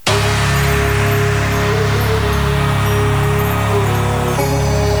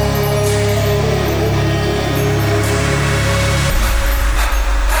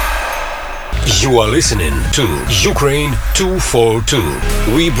You are listening to Ukraine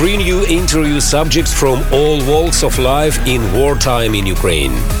 242. We bring you interview subjects from all walks of life in wartime in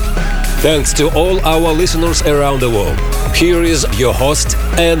Ukraine. Thanks to all our listeners around the world. Here is your host,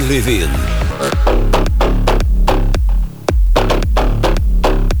 Anne Levin.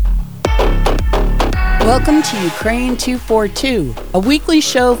 Welcome to Ukraine 242, a weekly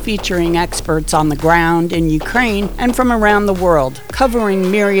show featuring experts on the ground in Ukraine and from around the world, covering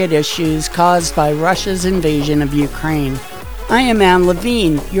myriad issues caused by Russia's invasion of Ukraine. I am Anne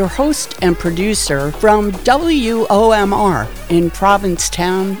Levine, your host and producer from WOMR in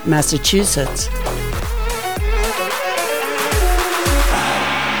Provincetown, Massachusetts.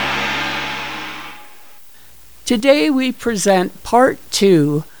 Today we present part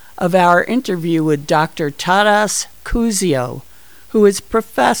 2 of our interview with Dr. Taras Kuzio, who is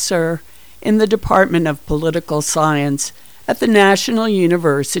professor in the Department of Political Science at the National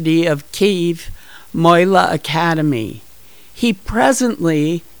University of Kyiv Mohyla Academy. He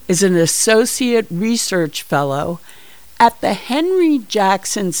presently is an associate research fellow at the Henry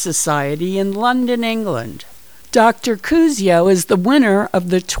Jackson Society in London, England. Dr. Kuzio is the winner of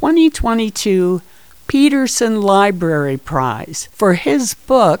the 2022 Peterson Library Prize for his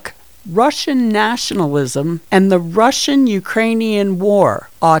book, Russian Nationalism and the Russian-Ukrainian War,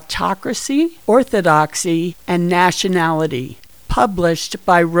 Autocracy, Orthodoxy, and Nationality, published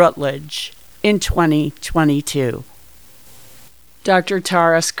by Routledge in 2022. Dr.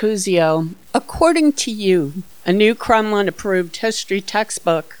 Taras Kuzio, according to you, a new Kremlin-approved history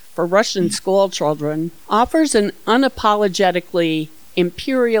textbook for Russian school children offers an unapologetically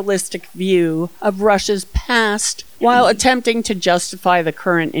imperialistic view of Russia's past while attempting to justify the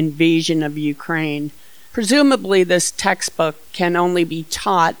current invasion of Ukraine. Presumably, this textbook can only be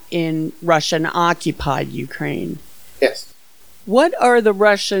taught in Russian-occupied Ukraine. Yes. What are the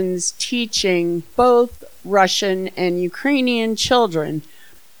Russians teaching both Russian and Ukrainian children?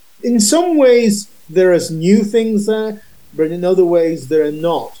 In some ways, there is new things there, but in other ways, there are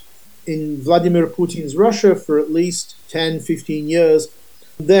not. In Vladimir Putin's Russia, for at least 10, 15 years,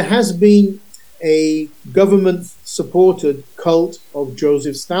 there has been a government-supported cult of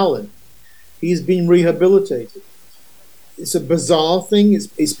Joseph Stalin. He's been rehabilitated. It's a bizarre thing.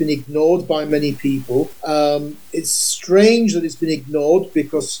 It's been ignored by many people. It's strange that it's been ignored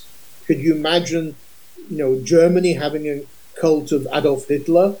because could you imagine, Germany having a cult of Adolf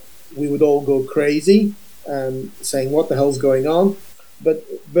Hitler? We would all go crazy, saying, what the hell's going on? But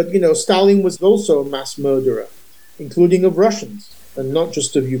Stalin was also a mass murderer, including of Russians, and not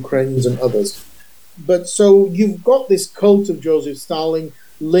just of Ukrainians and others. But so you've got this cult of Joseph Stalin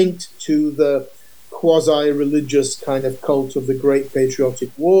linked to the quasi-religious kind of cult of the Great Patriotic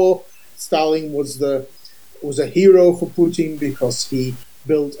War. Stalin was a hero for Putin because he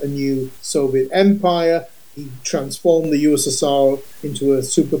built a new Soviet empire. He transformed the USSR into a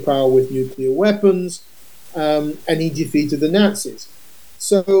superpower with nuclear weapons, and he defeated the Nazis.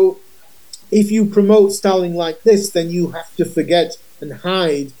 So if you promote Stalin like this, then you have to forget and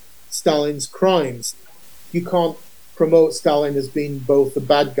hide Stalin's crimes. You can't promote Stalin as being both the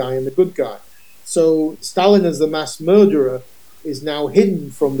bad guy and the good guy. So Stalin as the mass murderer is now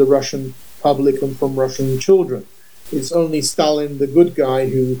hidden from the Russian public and from Russian children. It's only Stalin, the good guy,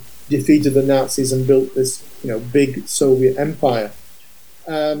 who defeated the Nazis and built this, big Soviet empire.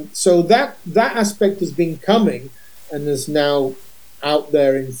 So that aspect has been coming and is now out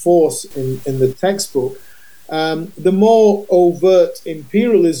there in force in the textbook. The more overt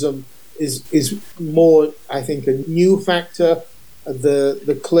imperialism is more, I think, a new factor.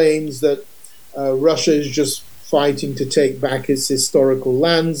 The claims that Russia is just fighting to take back its historical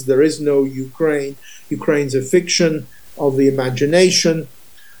lands. There is no Ukraine. Ukraine's a fiction of the imagination.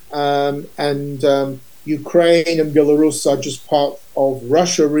 And Ukraine and Belarus are just part of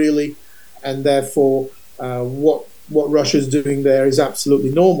Russia, really. And therefore, what Russia's doing there is absolutely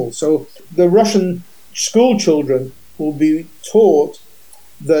normal. So the Russian school children will be taught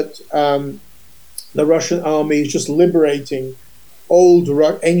that the Russian army is just liberating old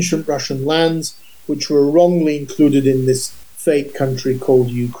ancient Russian lands, which were wrongly included in this fake country called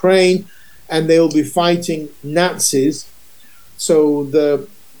Ukraine, and they will be fighting Nazis. So the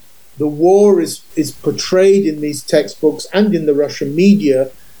war is portrayed in these textbooks and in the Russian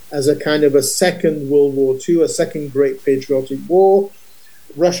media as a kind of a second World War II, a second Great Patriotic War.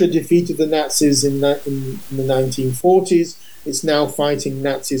 Russia defeated the Nazis in the 1940s. It's now fighting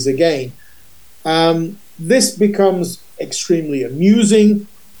Nazis again. This becomes extremely amusing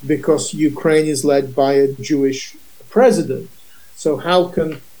because Ukraine is led by a Jewish president. So how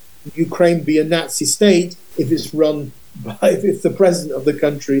can Ukraine be a Nazi state if it's run by, if the president of the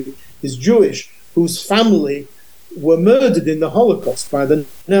country is Jewish? whose family were murdered in the Holocaust by the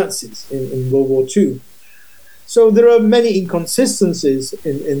Nazis in World War II. So there are many inconsistencies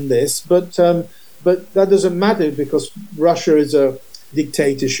in this, but that doesn't matter because Russia is a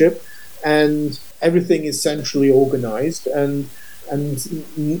dictatorship and everything is centrally organized, and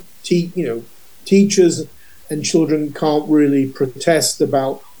teachers and children can't really protest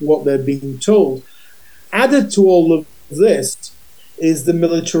about what they're being told. Added to all of this is the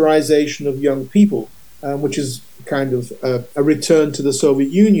militarization of young people, which is kind of a return to the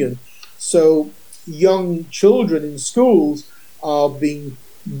Soviet Union. So young children in schools are being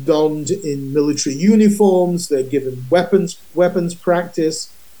donned in military uniforms, they're given weapons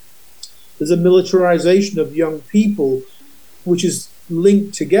practice. There's a militarization of young people, which is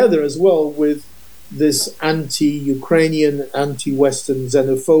linked together as well with this anti-Ukrainian, anti-Western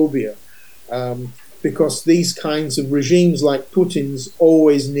xenophobia, because these kinds of regimes like Putin's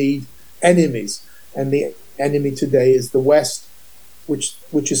always need enemies, and the enemy today is the West,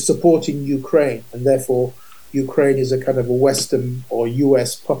 which is supporting Ukraine, and therefore Ukraine is a kind of a Western or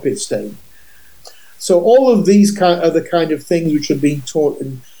US puppet state. So all of these are the kind of things which are being taught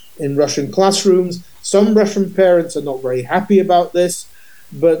in Russian classrooms. Some Russian parents are not very happy about this,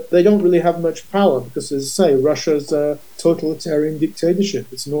 but they don't really have much power because, as I say, Russia's a totalitarian dictatorship.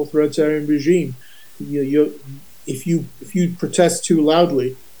 It's an authoritarian regime. If you protest too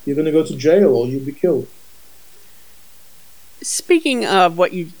loudly, you're going to go to jail or you'll be killed. Speaking of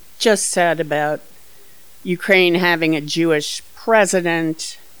what you just said about Ukraine having a Jewish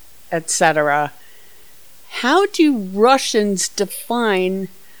president, etc., how do Russians define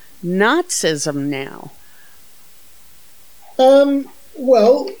Nazism now?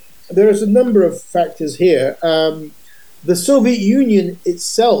 Well, there's a number of factors here. The Soviet Union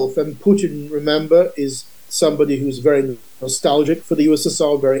itself, and Putin, remember, is somebody who's very nostalgic for the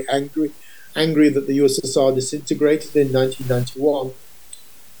USSR, very angry that the USSR disintegrated in 1991.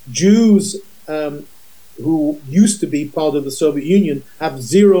 Jews who used to be part of the Soviet Union have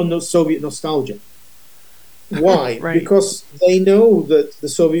zero Soviet nostalgia. Why? Right. Because they know that the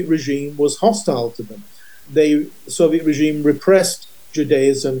Soviet regime was hostile to them. The Soviet regime repressed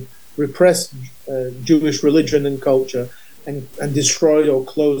Judaism, repressed Jewish religion and culture, and destroyed or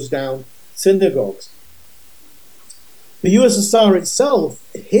closed down synagogues. The USSR itself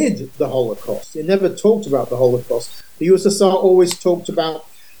hid the Holocaust. It never talked about the Holocaust. The USSR always talked about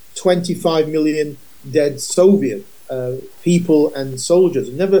 25 million dead Soviet people and soldiers.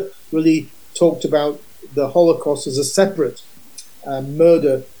 It never really talked about the Holocaust as a separate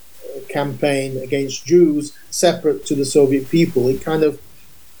murder campaign against Jews, separate to the Soviet people. It kind of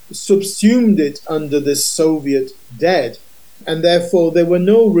subsumed it under this Soviet dead, and therefore there were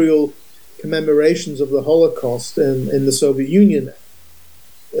no real commemorations of the Holocaust in the Soviet Union.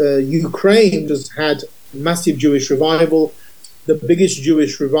 Ukraine has had massive Jewish revival, the biggest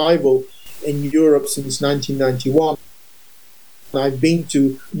Jewish revival in Europe since 1991. I've been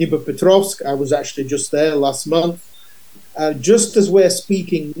to Dnipropetrovsk. I was actually just there last month. Just as we're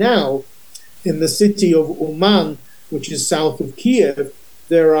speaking now, in the city of Uman, which is south of Kiev,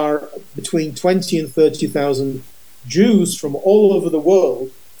 there are between 20 and 30,000 Jews from all over the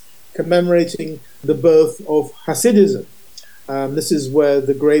world commemorating the birth of Hasidism. This is where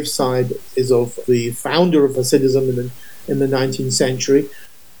the graveside is of the founder of Hasidism in the 19th century.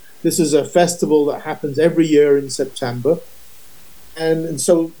 This is a festival that happens every year in September. And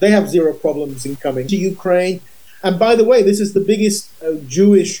so they have zero problems in coming to Ukraine. And by the way, this is the biggest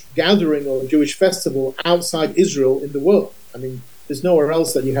Jewish gathering or Jewish festival outside Israel in the world. I mean, there's nowhere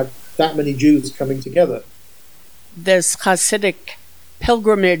else that you have that many Jews coming together. This Hasidic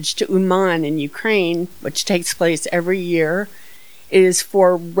pilgrimage to Uman in Ukraine, which takes place every year, is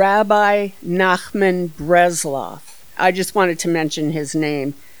for Rabbi Nachman Breslov. I just wanted to mention his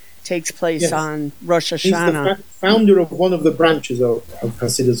name. Takes place on Rosh Hashanah. He's the founder of one of the branches of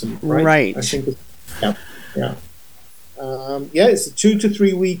Hasidism, right? Right. I think. Yeah. It's a 2 to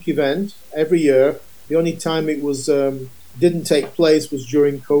 3 week event every year. The only time it was didn't take place was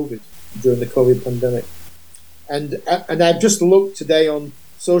during the COVID pandemic. And I've just looked today on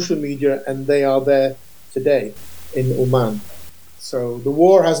social media, and they are there today in Uman. So the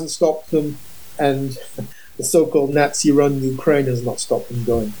war hasn't stopped them, and the so-called Nazi-run Ukraine has not stopped them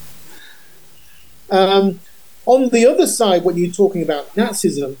going. On the other side, when you're talking about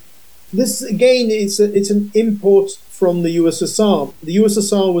Nazism, this again it's an import from the USSR. The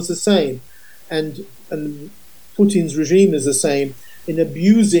USSR was the same, and Putin's regime is the same in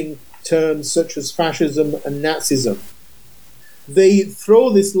abusing terms such as fascism and Nazism. They throw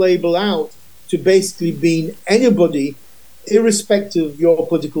this label out to basically mean anybody irrespective of your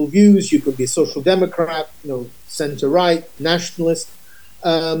political views, you could be a social democrat, center-right, nationalist,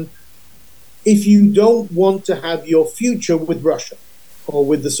 if you don't want to have your future with Russia or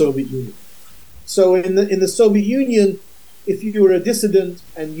with the Soviet Union. So in the Soviet Union, if you were a dissident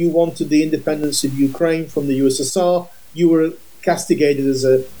and you wanted the independence of Ukraine from the USSR, you were castigated as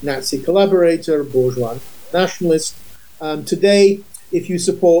a Nazi collaborator, bourgeois nationalist. Today, if you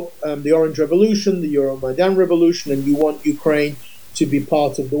support the Orange Revolution, the Euromaidan Revolution, and you want Ukraine to be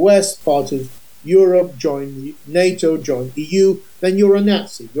part of the West, part of Europe, join NATO, join EU, then you're a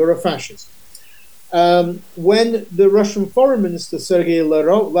Nazi, you're a fascist. When the Russian Foreign Minister Sergei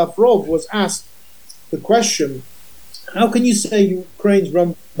Lavrov was asked the question, how can you say Ukraine's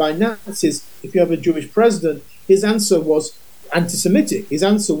run by Nazis if you have a Jewish president? His answer was anti-Semitic. His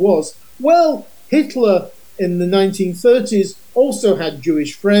answer was, well, Hitler in the 1930s also had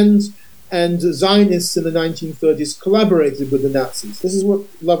Jewish friends, and Zionists in the 1930s collaborated with the Nazis. This is what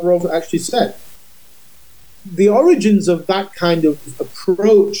Lavrov actually said. The origins of that kind of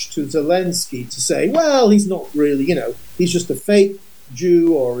approach to Zelensky, to say, well, he's not really, he's just a fake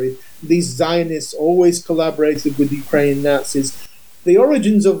Jew, or these Zionists always collaborated with the Ukrainian Nazis. The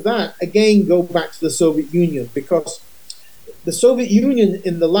origins of that, again, go back to the Soviet Union, because the Soviet Union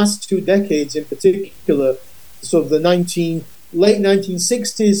in the last 2 decades in particular, sort of the late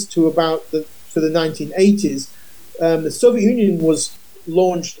 1960s to about the 1980s, the Soviet Union was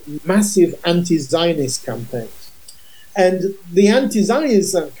launched massive anti-Zionist campaigns. And the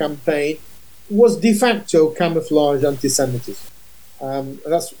anti-Zionism campaign was de facto camouflage anti-Semitism.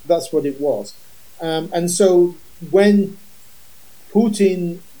 That's what it was. And so when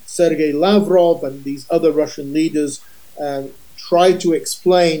Putin, Sergei Lavrov, and these other Russian leaders try to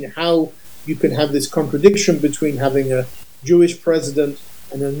explain how you can have this contradiction between having a Jewish president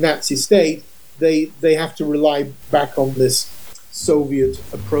and a Nazi state, they have to rely back on this Soviet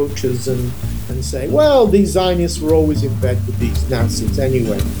approaches and say, well, these Zionists were always in bed with these Nazis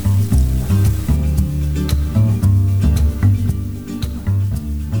anyway.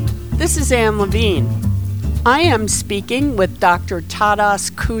 This is Anne Levine. I am speaking with Dr.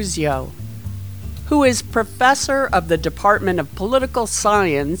 Tadas Kuzio, who is professor of the Department of Political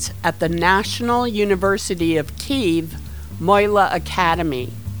Science at the National University of Kyiv, Mohyla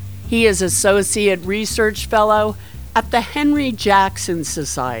Academy. He is Associate Research Fellow at the Henry Jackson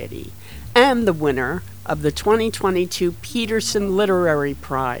Society and the winner of the 2022 Peterson Literary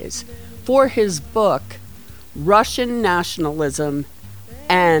Prize for his book, Russian Nationalism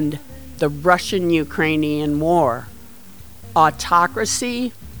and the Russian-Ukrainian War,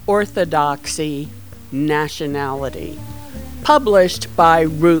 Autocracy, Orthodoxy, Nationality, published by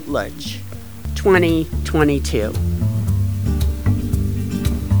Routledge, 2022.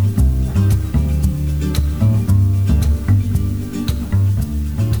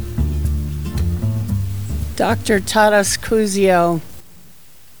 Dr. Tadas Kuzio,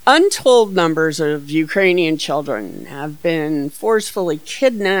 untold numbers of Ukrainian children have been forcefully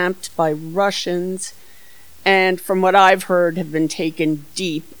kidnapped by Russians and, from what I've heard, have been taken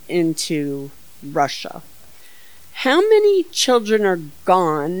deep into Russia. How many children are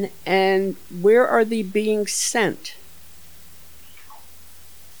gone, and where are they being sent?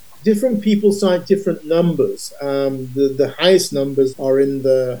 Different people cite different numbers. The highest numbers are in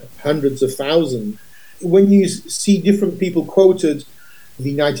the hundreds of thousands. When you see different people quoted, the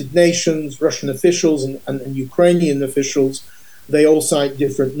United Nations, Russian officials, and Ukrainian officials, they all cite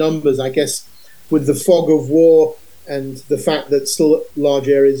different numbers. I guess with the fog of war and the fact that still large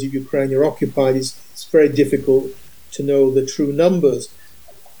areas of Ukraine are occupied, it's very difficult to know the true numbers.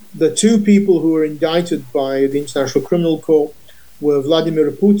 The 2 people who were indicted by the International Criminal Court were Vladimir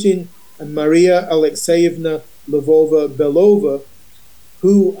Putin and Maria Alexeyevna Lvova-Belova,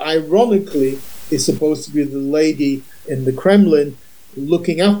 who ironically is supposed to be the lady in the Kremlin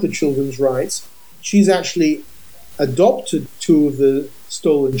looking after children's rights. She's actually adopted 2 of the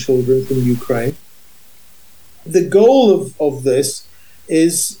stolen children from Ukraine. The goal of this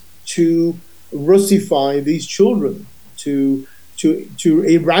is to Russify these children, to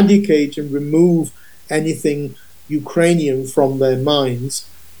eradicate and remove anything Ukrainian from their minds,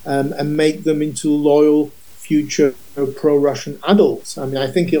 and make them into loyal future pro-Russian adults. I mean, I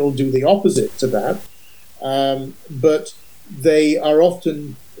think it'll do the opposite to that, but they are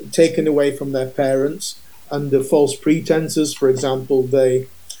often taken away from their parents under false pretenses. For example, they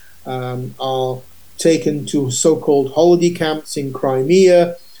are taken to so-called holiday camps in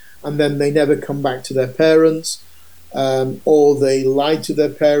Crimea, and then they never come back to their parents, or they lie to their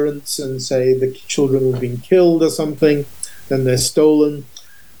parents and say the children have been killed or something, then they're stolen.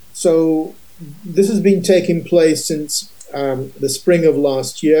 So this has been taking place since the spring of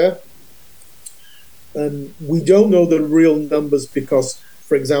last year. We don't know the real numbers because,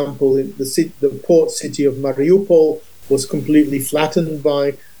 for example, the port city of Mariupol was completely flattened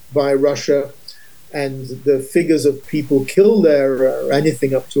by Russia, and the figures of people killed there are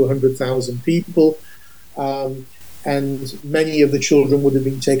anything up to 100,000 people, and many of the children would have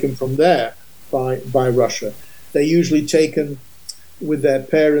been taken from there by Russia. They're usually taken with their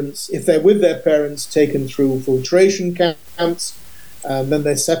parents. If they're with their parents, taken through filtration camps. Then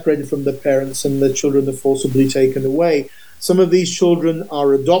they're separated from the parents, and the children are forcibly taken away. Some of these children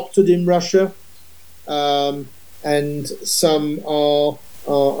are adopted in Russia, and some are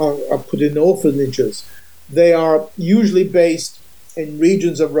put in orphanages. They are usually based in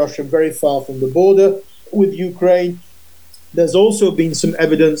regions of Russia very far from the border with Ukraine. There's also been some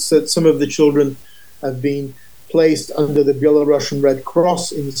evidence that some of the children have been placed under the Belarusian Red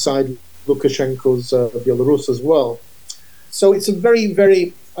Cross inside Lukashenko's Belarus as well. So it's a very,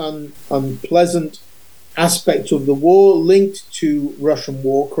 very unpleasant aspect of the war linked to Russian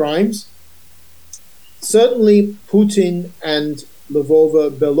war crimes. Certainly, Putin and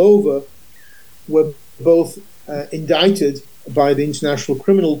Belova were both indicted by the International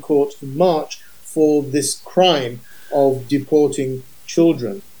Criminal Court in March for this crime of deporting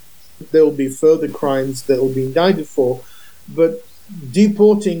children. There will be further crimes that will be indicted for, but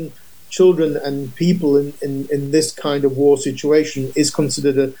deporting children and people in this kind of war situation is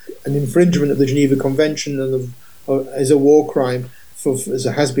considered an infringement of the Geneva Convention and is a war crime, as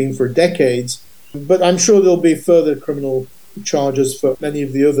it has been for decades. But I'm sure there'll be further criminal charges for many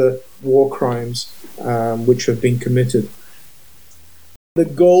of the other war crimes which have been committed. The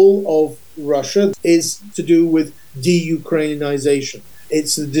goal of Russia is to do with de-Ukrainization.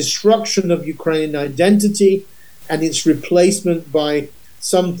 It's the destruction of Ukrainian identity and its replacement by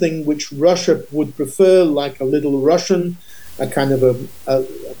something which Russia would prefer, like a little Russian, a kind of a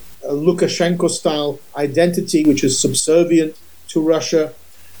Lukashenko-style identity, which is subservient to Russia,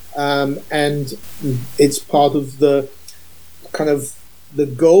 and it's part of the kind of the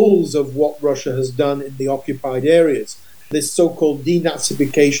goals of what Russia has done in the occupied areas. This so-called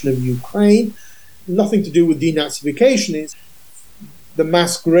denazification of Ukraine, nothing to do with denazification, is the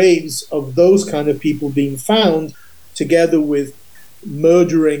mass graves of those kind of people being found, together with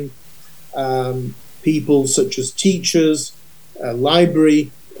murdering people such as teachers,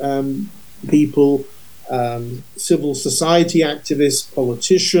 library people, civil society activists,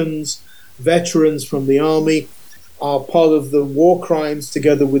 politicians, veterans from the army, are part of the war crimes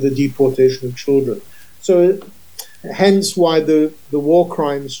together with the deportation of children. So hence why the war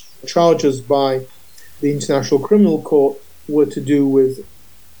crimes charges by the International Criminal Court were to do with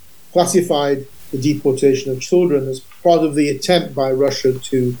classified the deportation of children as part of the attempt by Russia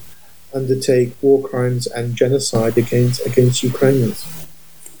to undertake war crimes and genocide against Ukrainians.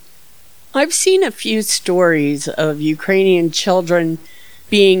 I've seen a few stories of Ukrainian children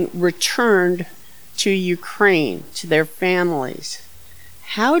being returned to Ukraine, to their families.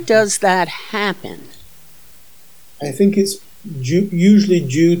 How does that happen? I think it's usually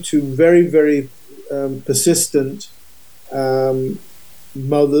due to very, very persistent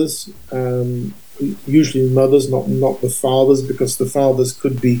mothers, usually mothers, not the fathers, because the fathers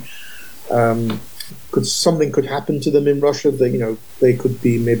could be something could happen to them in Russia. They could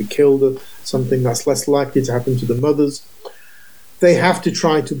be maybe killed or something. That's less likely to happen to the mothers. They have to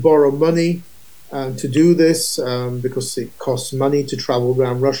try to borrow money to do this because it costs money to travel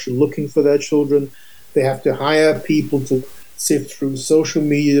around Russia looking for their children. They have to hire people to sift through social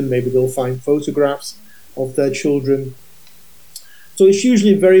media. Maybe they'll find photographs of their children. So it's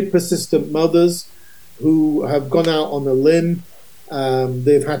usually very persistent mothers who have gone out on a limb.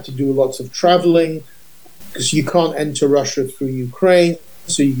 They've had to do lots of traveling because you can't enter Russia through Ukraine.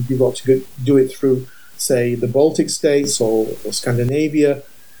 So you've got to do it through, say, the Baltic states or Scandinavia.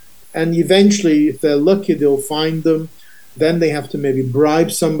 And eventually, if they're lucky, they'll find them. Then they have to maybe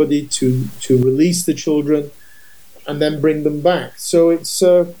bribe somebody to release the children and then bring them back. So it's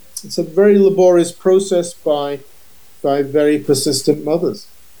a very laborious process by very persistent mothers.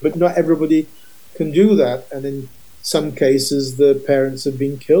 But not everybody can do that. And in some cases, the parents have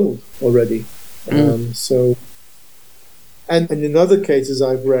been killed already. And in other cases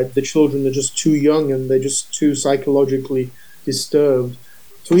I've read, the children are just too young and they're just too psychologically disturbed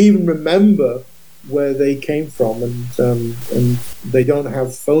to even remember where they came from, and they don't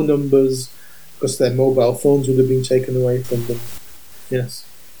have phone numbers because their mobile phones would have been taken away from them. Yes.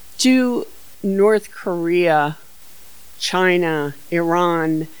 Do North Korea, China,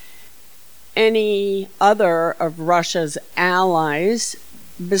 Iran, any other of Russia's allies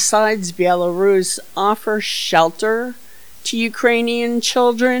besides Belarus offer shelter to Ukrainian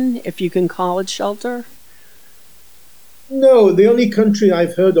children, if you can call it shelter? No, the only country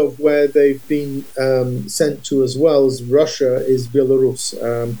I've heard of where they've been sent to as well as Russia is Belarus.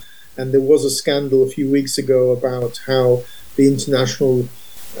 And there was a scandal a few weeks ago about how the international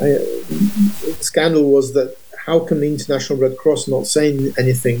scandal was that how can the International Red Cross not say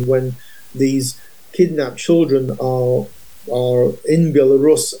anything when these kidnapped children are in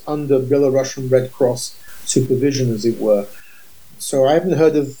Belarus under Belarusian Red Cross supervision, as it were. So I haven't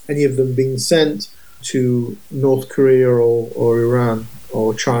heard of any of them being sent to North Korea or Iran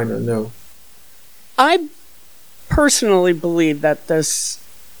or China, no. I personally believe that this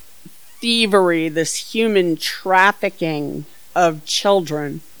thievery, this human trafficking of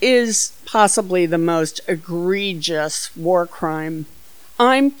children, is possibly the most egregious war crime.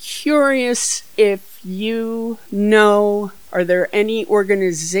 I'm curious if you know, are there any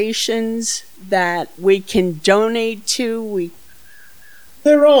organizations that we can donate to?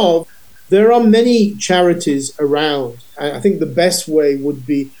 There are many charities around. I think the best way would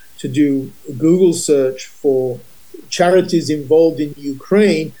be to do a Google search for charities involved in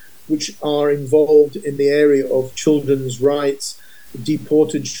Ukraine, which are involved in the area of children's rights,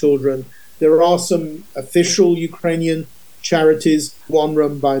 deported children. There are some official Ukrainian charities, one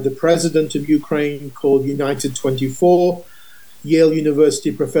run by the president of Ukraine called United 24. Yale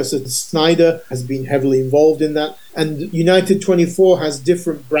University Professor Snyder has been heavily involved in that. And United 24 has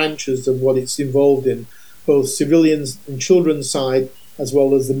different branches of what it's involved in, both civilians and children's side, as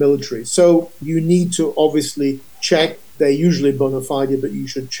well as the military. So you need to obviously check. They're usually bona fide, but you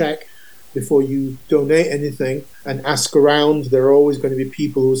should check before you donate anything and ask around. There are always going to be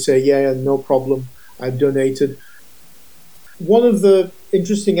people who say, yeah, no problem, I've donated. One of the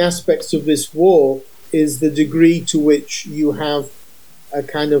interesting aspects of this war is the degree to which you have a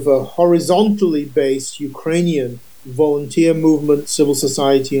kind of a horizontally based Ukrainian volunteer movement, civil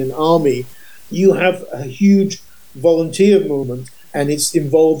society and army. You have a huge volunteer movement, and it's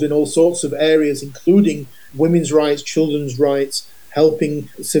involved in all sorts of areas, including women's rights, children's rights, helping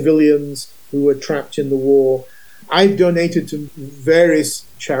civilians who are trapped in the war. I've donated to various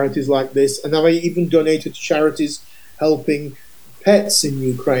charities like this, and I've even donated to charities helping pets in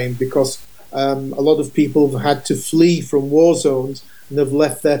Ukraine, because a lot of people have had to flee from war zones and have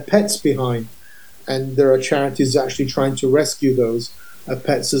left their pets behind. And there are charities actually trying to rescue those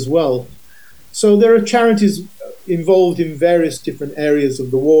pets as well. So there are charities involved in various different areas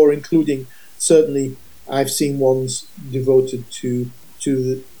of the war, including certainly I've seen ones devoted to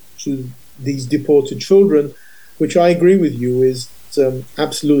these deported children, which I agree with you is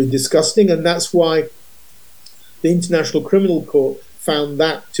absolutely disgusting. And that's why the International Criminal Court found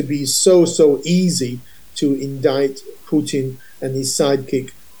that to be so easy to indict Putin and his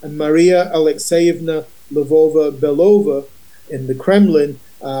sidekick. And Maria Alexeyevna Lvova-Belova in the Kremlin,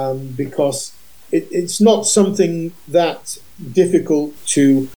 because it's not something that difficult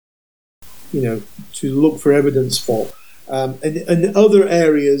to look for evidence for. And in other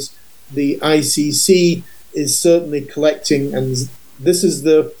areas, the ICC is certainly collecting, and this is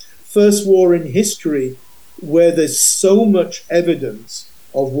the first war in history where there's so much evidence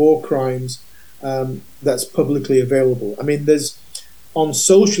of war crimes that's publicly available. I mean, there's on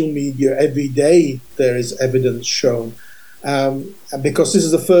social media every day there is evidence shown, because this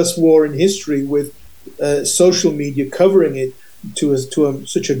is the first war in history with social media covering it to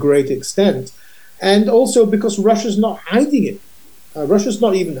such a great extent, and also because Russia's not hiding it. Russia's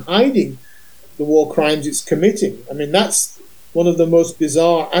not even hiding the war crimes it's committing. I mean, that's one of the most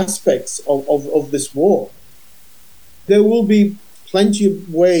bizarre aspects of this war. There will be plenty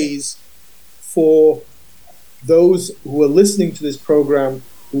of ways for those who are listening to this program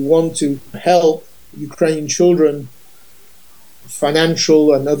who want to help Ukrainian children,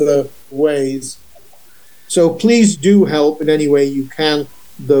 financial and other ways. So please do help in any way you can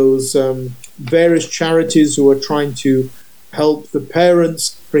those various charities who are trying to help the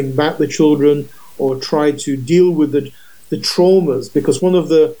parents bring back the children or try to deal with the traumas, because one of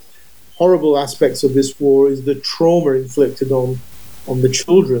the horrible aspects of this war is the trauma inflicted on the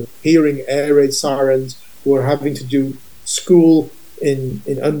children, hearing air raid sirens, who are having to do school in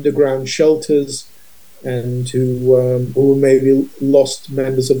underground shelters, and who maybe lost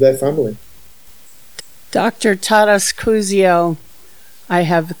members of their family. Dr. Tadas Kuzio, I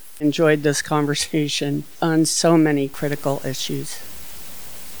have enjoyed this conversation on so many critical issues.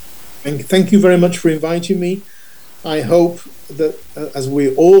 And thank you very much for inviting me. I hope that, as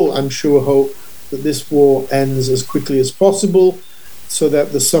we all, I'm sure, hope that this war ends as quickly as possible, so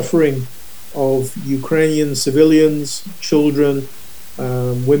that the suffering of Ukrainian civilians, children,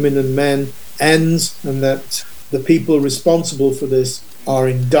 women and men ends, and that the people responsible for this are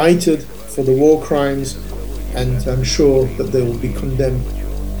indicted for the war crimes, and I'm sure that they will be condemned.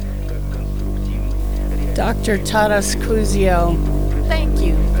 Dr. Taras Kuzio, thank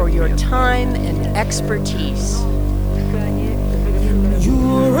you for your time and expertise.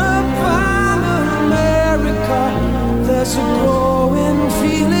 Europe and America, there's a growing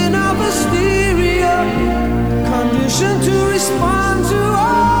feeling of hysteria, conditioned to respond to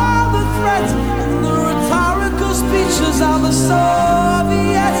all the threats and the rhetorical speeches of the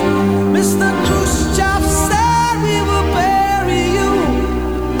Soviets. Mr. Khrushchev said we will bury you.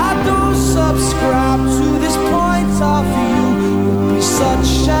 I don't subscribe to this point of view. It would be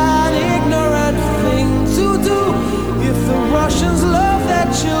such an ignorant thing to do if the Russians love their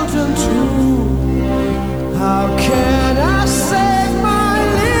children too. How can I save my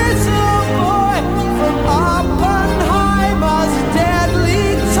little boy from Oppenheimer's deadly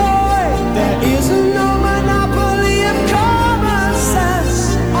toy? There is no monopoly of common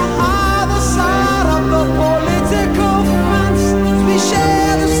sense on either side of the political fence. We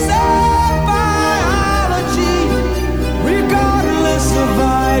share the same biology, regardless of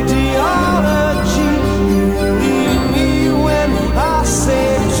ideology. Believe me when I say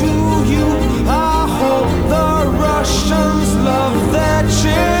to you, I hope the Russians love their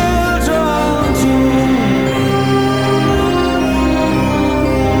children too.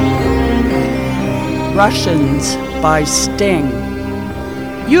 Russians by Sting.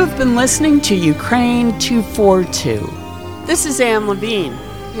 You have been listening to Ukraine 242. This is Anne Levine,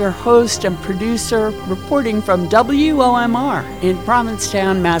 your host and producer, reporting from WOMR in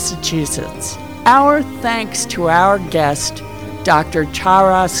Provincetown, Massachusetts. Our thanks to our guest, Dr.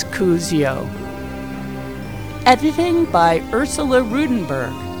 Taras Kuzio. Editing by Ursula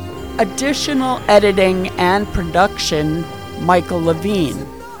Rudenberg. Additional editing and production, Michael Levine.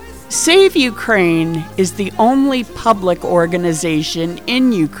 Save Ukraine is the only public organization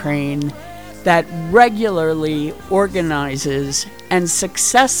in Ukraine that regularly organizes and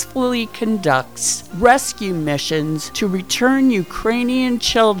successfully conducts rescue missions to return Ukrainian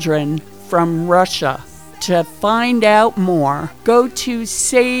children from Russia. To find out more, go to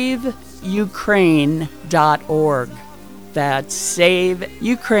saveukraine.org. That's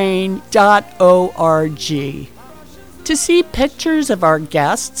saveukraine.org. To see pictures of our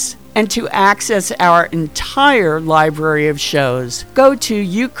guests and to access our entire library of shows, go to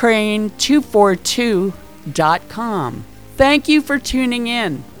Ukraine242.com. Thank you for tuning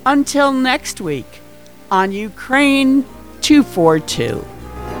in. Until next week on Ukraine 242.